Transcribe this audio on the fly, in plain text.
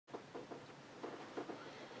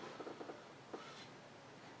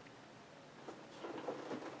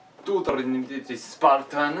toetreden de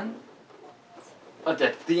Spartanen, de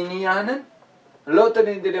Athenianen,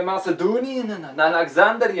 Lothringen de Macedoniën, de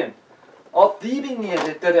Alexandriën, Othibinië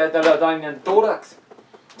de Linothorax.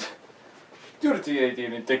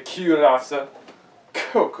 Durtiyedin de Cuirass,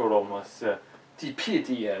 Kokoromas,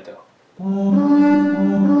 depicted.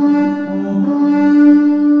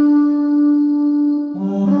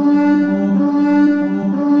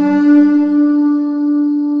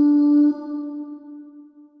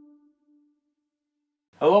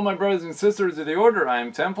 Hello my brothers and sisters of the Order, I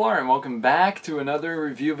am Templar and welcome back to another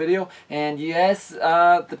review video. And yes,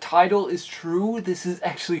 the title is true, this is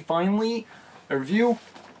actually finally a review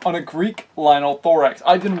on a Greek Linothorax.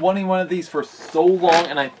 I've been wanting one of these for so long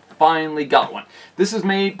and I finally got one. This is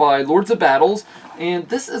made by Lords of Battles and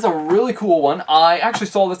this is a really cool one. I actually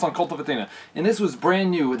saw this on Cult of Athena and this was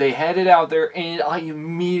brand new. They had it out there and I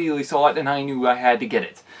immediately saw it and I knew I had to get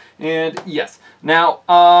it. And yes, now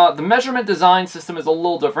the measurement design system is a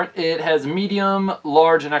little different. It has medium,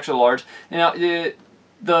 large, and extra large. Now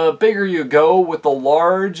the bigger you go with the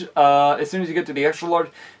large, as soon as you get to the extra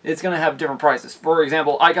large, it's going to have different prices. For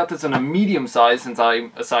example, I got this in a medium size since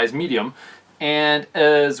I'm a size medium, and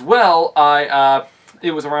as well,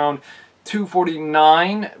 it was around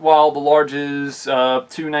 $249, while the large is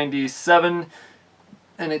 $297,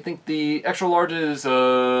 and I think the extra large is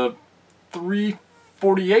 $348,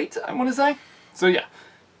 I want to say. So yeah.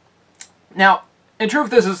 Now, in truth,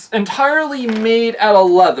 this is entirely made out of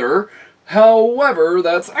leather. However,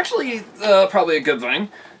 that's actually probably a good thing.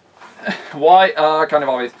 Why? Kind of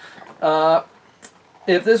obvious.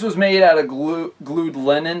 If this was made out of glued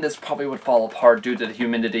linen, this probably would fall apart due to the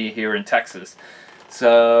humidity here in Texas.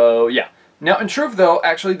 So yeah. Now, in truth, though,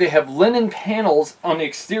 actually they have linen panels on the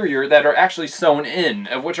exterior that are actually sewn in,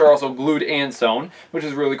 of which are also glued and sewn, which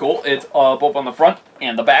is really cool. It's both on the front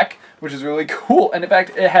and the back, which is really cool. And in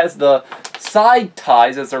fact, it has the side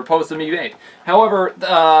ties as they're supposed to be made. However,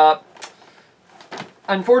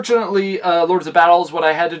 unfortunately, Lords of Battles, what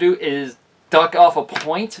I had to do is duck off a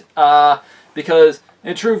point, because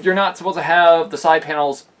in truth, you're not supposed to have the side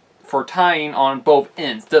panels for tying on both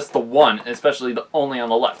ends, just the one, especially only on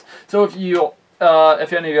the left. So if you,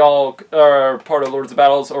 if any of y'all are part of Lords of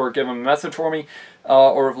Battles, or give them a message for me,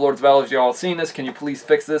 or if Lords of Battles y'all have seen this, can you please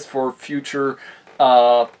fix this for future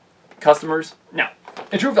customers? Now,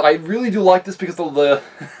 in truth, I really do like this because of the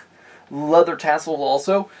leather tassels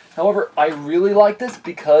also. However, I really like this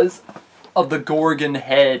because of the Gorgon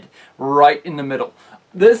head right in the middle.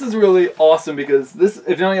 This is really awesome because this,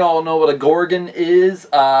 if any of y'all know what a Gorgon is,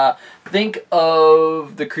 think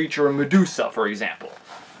of the creature Medusa, for example.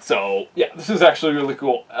 So, yeah, this is actually really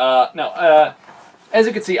cool. Now, as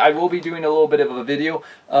you can see, I will be doing a little bit of a video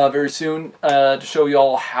very soon to show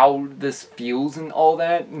y'all how this feels and all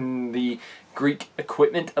that, and the Greek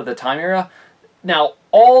equipment of the time era. Now,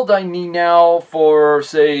 all I need now for,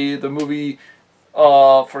 say, the movie,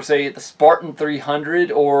 for, say, the Spartan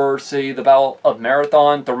 300, or, say, the Battle of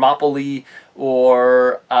Marathon, Thermopylae,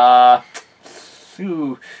 or,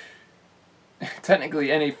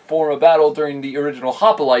 technically any form of battle during the original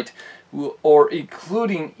Hoplite, or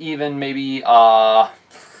including even maybe, the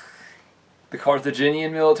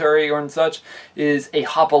Carthaginian military or and such, is a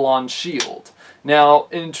Hopalon shield. Now,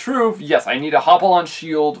 in truth, yes, I need a Hopalon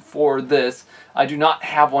shield for this. I do not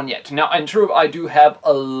have one yet. Now, in truth, I do have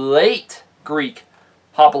a late Greek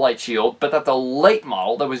hoplite shield, but that's a late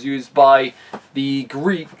model that was used by the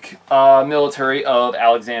Greek military of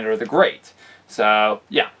Alexander the Great. So,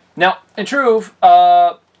 yeah. Now, in truth, to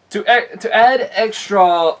add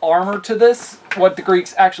extra armor to this, what the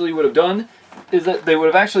Greeks actually would have done is that they would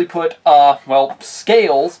have actually put, well,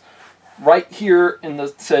 scales right here in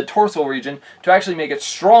the said torso region to actually make it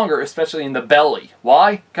stronger, especially in the belly.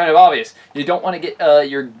 Why? Kind of obvious. You don't want to get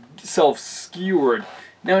yourself skewered.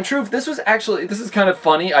 Now, in truth, this is kind of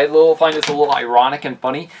funny. I find this a little ironic and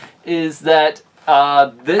funny, is that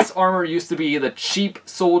this armor used to be the cheap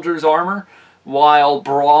soldier's armor, while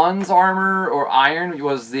bronze armor or iron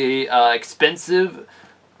was the expensive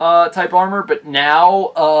type armor, but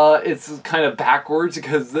now it's kind of backwards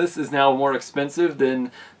because this is now more expensive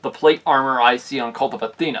than the plate armor I see on Cult of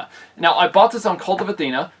Athena. Now, I bought this on Cult of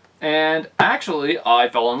Athena, and actually, I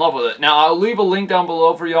fell in love with it. Now, I'll leave a link down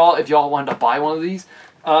below for y'all if y'all wanted to buy one of these.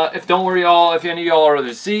 Don't worry, y'all, if any of y'all are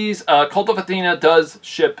overseas, Cult of Athena does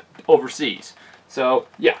ship overseas. So,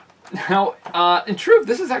 yeah. Now, in truth,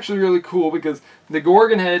 this is actually really cool because the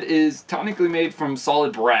Gorgon head is technically made from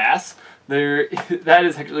solid brass. That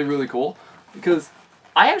is actually really cool because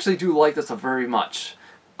I actually do like this very much.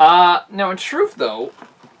 Now, in truth, though,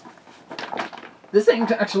 this thing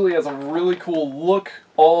actually has a really cool look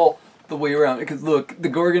all the way around. Because look, the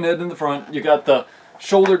Gorgon head in the front, you got the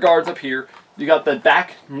shoulder guards up here, you got the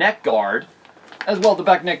back neck guard. As well, the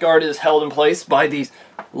back neck guard is held in place by these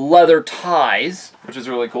leather ties, which is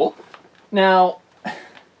really cool. Now,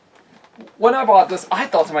 when I bought this, I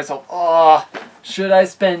thought to myself, should I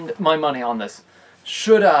spend my money on this?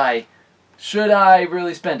 Should I? Should I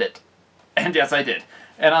really spend it? And yes, I did.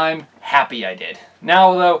 And I'm happy I did.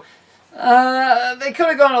 Now, though, they could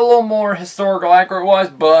have gone a little more historical accurate-wise,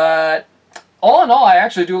 but all in all, I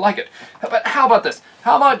actually do like it. But how about this?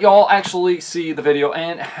 How about y'all actually see the video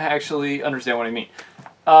and actually understand what I mean?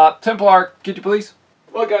 Templar, could you please?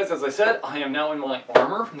 Well, guys, as I said, I am now in my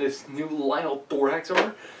armor, this new Linothorax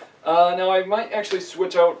armor. Now, I might actually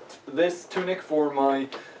switch out this tunic for my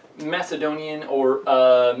Macedonian or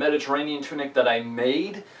Mediterranean tunic that I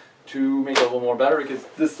made to make it a little more better, because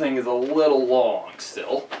this thing is a little long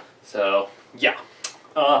still. So, yeah.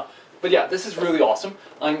 But yeah, this is really awesome.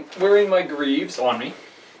 I'm wearing my greaves on me,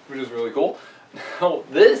 which is really cool. Now,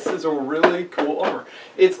 this is a really cool armor.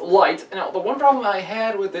 It's light. Now, the one problem I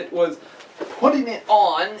had with it was putting it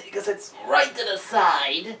on, because it's right to the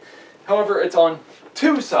side. However, it's on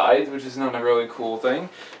two sides, which is not a really cool thing.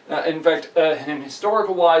 In fact, in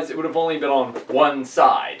historical-wise, it would have only been on one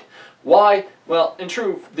side. Why? Well, in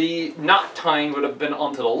truth, the knot tying would have been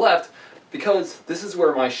onto the left, because this is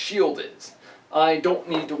where my shield is. I don't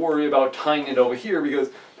need to worry about tying it over here, because,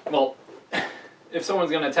 well, if someone's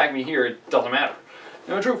going to attack me here, it doesn't matter.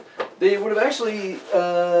 Now, in truth, they would have actually,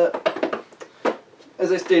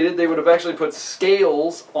 as I stated, they would have actually put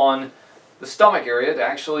scales on the stomach area to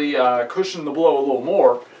actually cushion the blow a little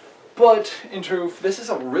more. But, in truth, this is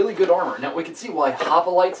a really good armor. Now, we can see why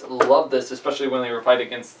hoplites love this, especially when they were fighting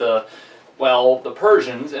against the, well, the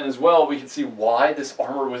Persians. And as well, we can see why this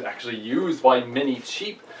armor was actually used by many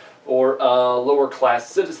cheap or lower class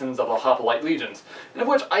citizens of the hoplite legions. And of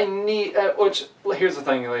which I need, here's the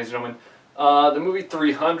thing, ladies and gentlemen. The movie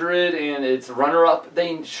 300 and its runner-up,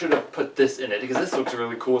 they should have put this in it, because this looks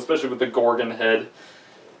really cool, especially with the Gorgon head.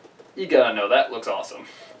 You gotta know, that looks awesome.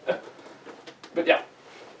 But yeah,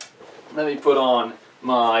 let me put on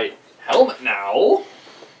my helmet now.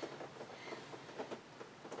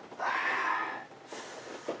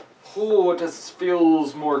 Oh, this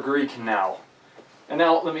feels more Greek now. And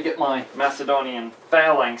now let me get my Macedonian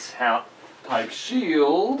phalanx type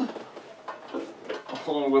shield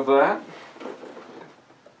along with that.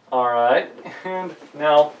 Alright, and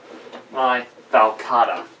now my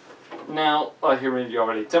falcata. Now, here many of you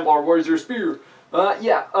already. Templar, where's your spear?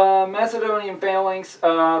 Macedonian phalanx,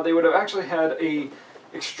 they would have actually had a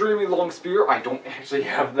extremely long spear. I don't actually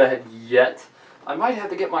have that yet. I might have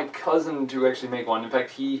to get my cousin to actually make one. In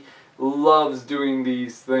fact, he loves doing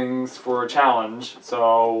these things for a challenge.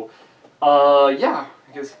 So, yeah,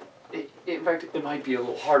 because in fact, it might be a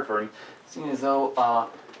little hard for him, seeing as though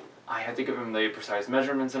I have to give him the precise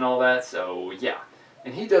measurements and all that. So, yeah.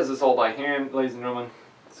 And he does this all by hand, ladies and gentlemen.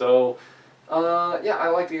 So, yeah, I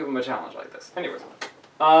like to give him a challenge like this. Anyways,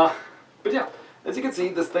 but yeah, as you can see,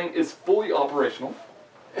 this thing is fully operational.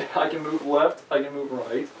 I can move left, I can move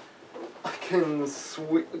right, I can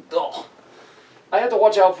sweep. Oh. I have to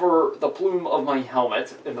watch out for the plume of my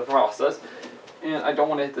helmet in the process, and I don't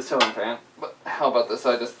want to hit the ceiling fan. But how about this?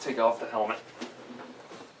 I just take off the helmet.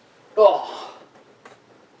 Oh,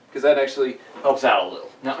 because that actually helps out a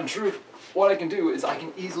little. Now, in truth, what I can do is I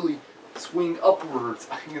can easily swing upwards.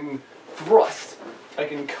 I can thrust. I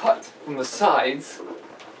can cut from the sides,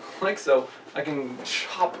 like so. I can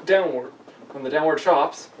chop downward. When the downward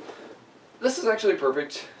chops, this is actually a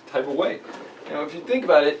perfect type of way. Now, if you think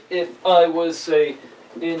about it, if I was, say,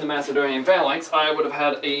 in the Macedonian phalanx, I would have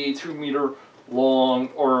had a 2-meter long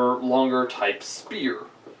or longer type spear.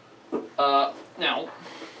 Now,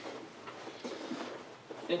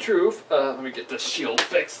 in truth, let me get this shield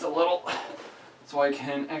fixed a little so I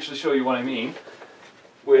can actually show you what I mean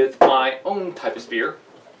with my own type of spear.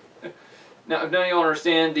 Now, if none of you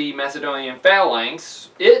understand the Macedonian phalanx,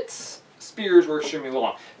 its spears were extremely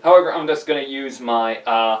long. However, I'm just going to use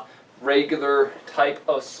my regular type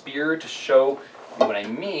of spear to show what I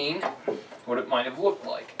mean, what it might have looked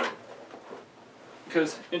like.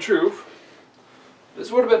 Because, in truth,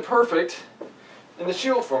 this would have been perfect in the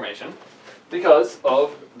shield formation because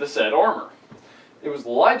of the said armor. It was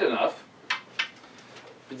light enough,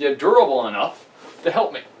 but yet durable enough to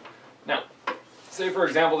help me. Now, say for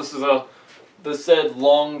example this is the said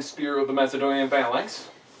long spear of the Macedonian phalanx.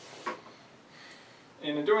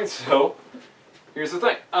 And in doing so, here's the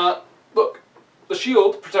thing. Look, the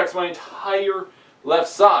shield protects my entire left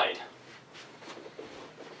side.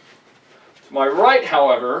 To my right,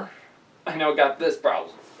 however, I now got this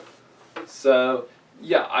problem. So,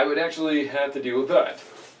 yeah, I would actually have to deal with that.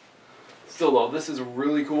 Still though, this is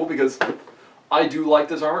really cool because I do like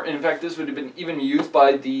this armor, and in fact this would have been even used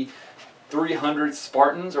by the 300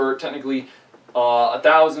 Spartans, or technically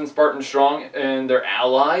 1,000 Spartans strong, and their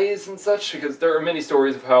allies and such, because there are many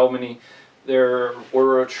stories of how many there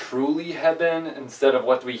were truly have been instead of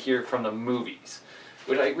what we hear from the movies.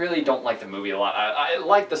 Which I really don't like the movie a lot. I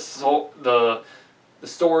like the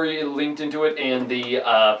story linked into it and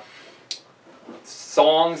the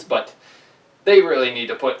songs, but they really need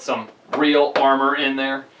to put some real armor in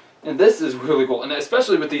there. And this is really cool, and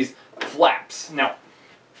especially with these flaps. Now,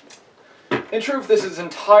 in truth, this is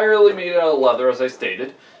entirely made out of leather, as I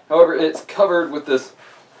stated. However, it's covered with this,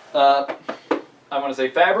 I want to say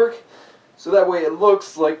fabric, so that way it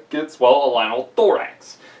looks like it's, well, a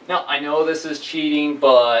linothorax. Now, I know this is cheating,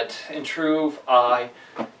 but in truth, I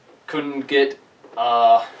couldn't get,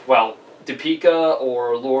 well, depicted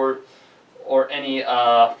or Lord, or any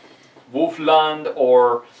Wolfland,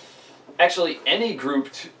 or actually any group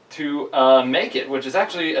to make it, which is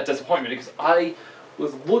actually a disappointment, because I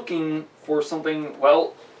was looking for something,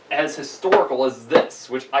 well, as historical as this,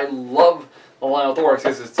 which I love the linothorax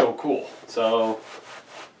because it's so cool. So,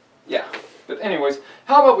 yeah. But anyways,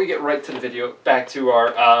 how about we get right to the video, back to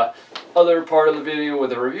our other part of the video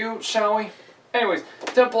with a review, shall we? Anyways,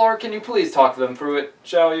 Templar, can you please talk them through it,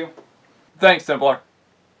 shall you? Thanks, Templar.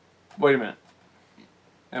 Wait a minute.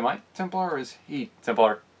 Am I Templar or is he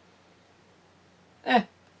Templar?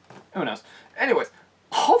 Who knows. Anyways,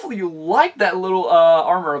 hopefully you like that little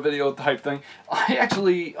armor video type thing. I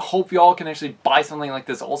actually hope y'all can actually buy something like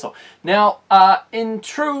this also. Now, in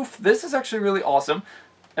truth, this is actually really awesome,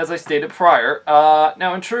 as I stated prior.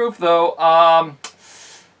 Now, in truth, though,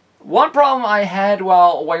 one problem I had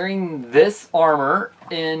while wearing this armor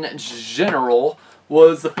in general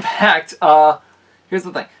was the fact, here's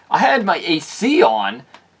the thing. I had my AC on,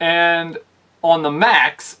 and on the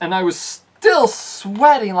max, and I was still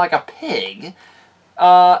sweating like a pig,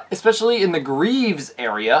 especially in the greaves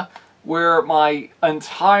area, where my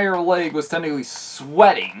entire leg was technically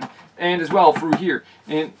sweating, and as well through here.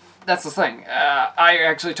 And that's the thing. I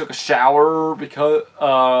actually took a shower because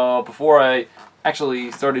before I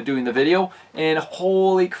actually started doing the video, and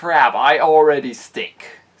holy crap, I already stink.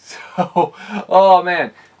 So, oh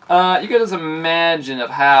man, you can just imagine of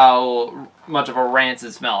how much of a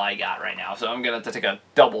rancid smell I got right now. So I'm gonna have to take a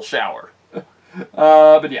double shower.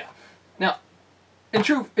 But yeah. Now, in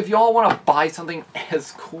truth, if y'all want to buy something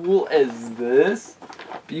as cool as this,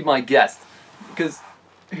 be my guest. Because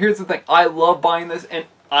here's the thing, I love buying this, and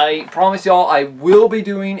I promise y'all I will be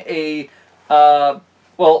doing a,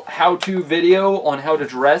 well, how-to video on how to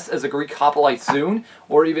dress as a Greek hoplite soon,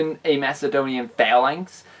 or even a Macedonian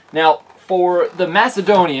phalanx. Now, for the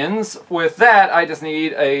Macedonians, with that, I just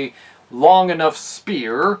need a long enough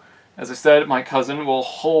spear. As I said, my cousin will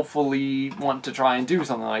hopefully want to try and do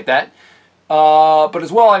something like that. But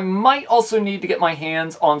as well, I might also need to get my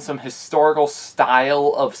hands on some historical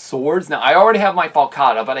style of swords. Now, I already have my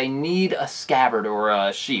falcata, but I need a scabbard or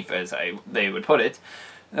a sheath, as they would put it.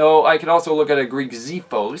 Though I could also look at a Greek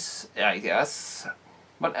xiphos, I guess.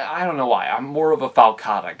 But I don't know why. I'm more of a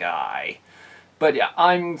falcata guy. But yeah,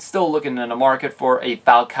 I'm still looking in the market for a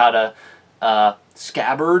falcata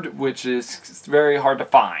scabbard, which is very hard to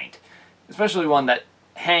find. Especially one that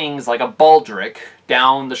hangs like a baldric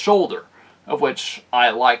down the shoulder, of which I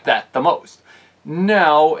like that the most.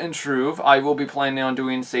 Now, in truth, I will be planning on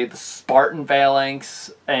doing, say, the Spartan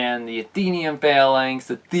phalanx and the Athenian phalanx,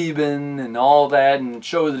 the Theban, and all that, and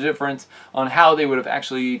show the difference on how they would have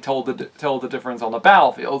actually told the difference on the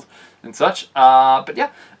battlefield and such. But yeah,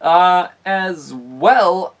 as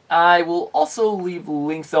well, I will also leave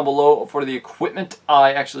links down below for the equipment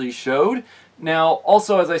I actually showed. Now,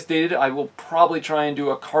 also, as I stated, I will probably try and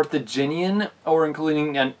do a Carthaginian, or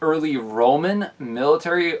including an early Roman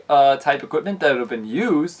military type equipment that would have been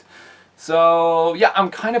used. So, yeah,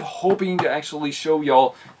 I'm kind of hoping to actually show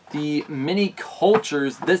y'all the many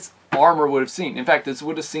cultures this armor would have seen. In fact, this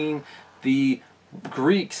would have seen the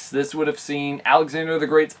Greeks, this would have seen Alexander the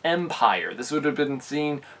Great's empire, this would have been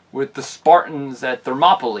seen with the Spartans at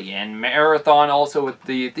Thermopylae, and Marathon also with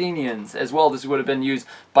the Athenians as well. This would have been used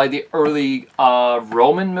by the early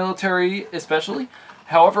Roman military especially.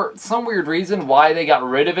 However, some weird reason why they got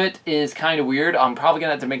rid of it is kind of weird. I'm probably going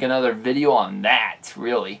to have to make another video on that,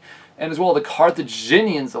 really. And as well, the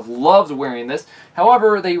Carthaginians loved wearing this.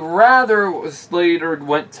 However, they rather later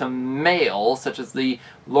went to male, such as the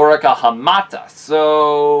Lorica Hamata.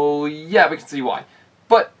 So, yeah, we can see why.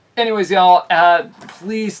 But anyways, y'all,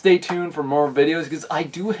 please stay tuned for more videos, because I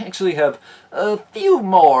do actually have a few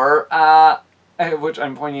more, which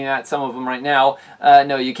I'm pointing at some of them right now.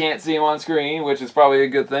 No, you can't see them on screen, which is probably a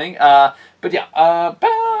good thing. But yeah,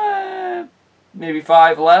 about maybe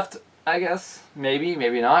 5 left, I guess. Maybe,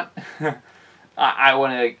 maybe not. I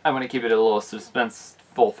want to keep it a little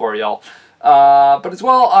suspenseful for y'all. But as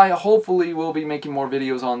well, I hopefully will be making more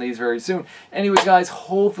videos on these very soon. Anyways, guys,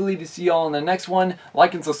 hopefully to see y'all in the next one.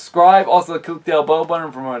 Like and subscribe. Also, click the bell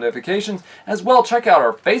button for more notifications. As well, check out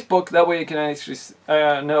our Facebook. That way you can actually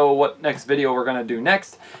know what next video we're going to do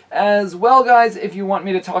next. As well, guys, if you want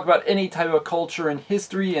me to talk about any type of culture and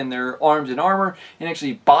history and their arms and armor, and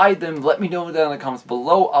actually buy them, let me know down in the comments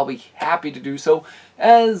below. I'll be happy to do so.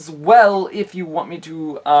 As well, if you want me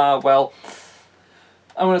to, well,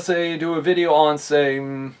 I want to say do a video on, say,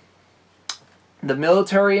 the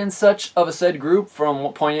military and such of a said group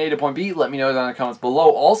from point A to point B. Let me know down in the comments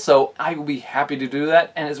below. Also, I will be happy to do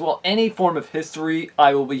that. And as well, any form of history,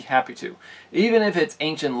 I will be happy to. Even if it's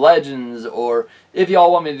ancient legends, or if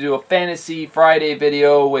y'all want me to do a Fantasy Friday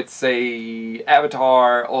video with, say,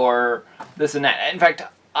 Avatar, or this and that. In fact,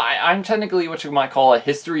 I'm technically what you might call a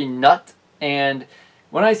history nut. And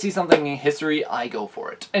when I see something in history, I go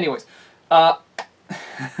for it. Anyways,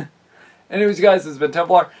 anyways, guys, this has been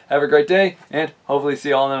Templar. Have a great day, and hopefully see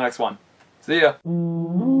y'all in the next one. See ya.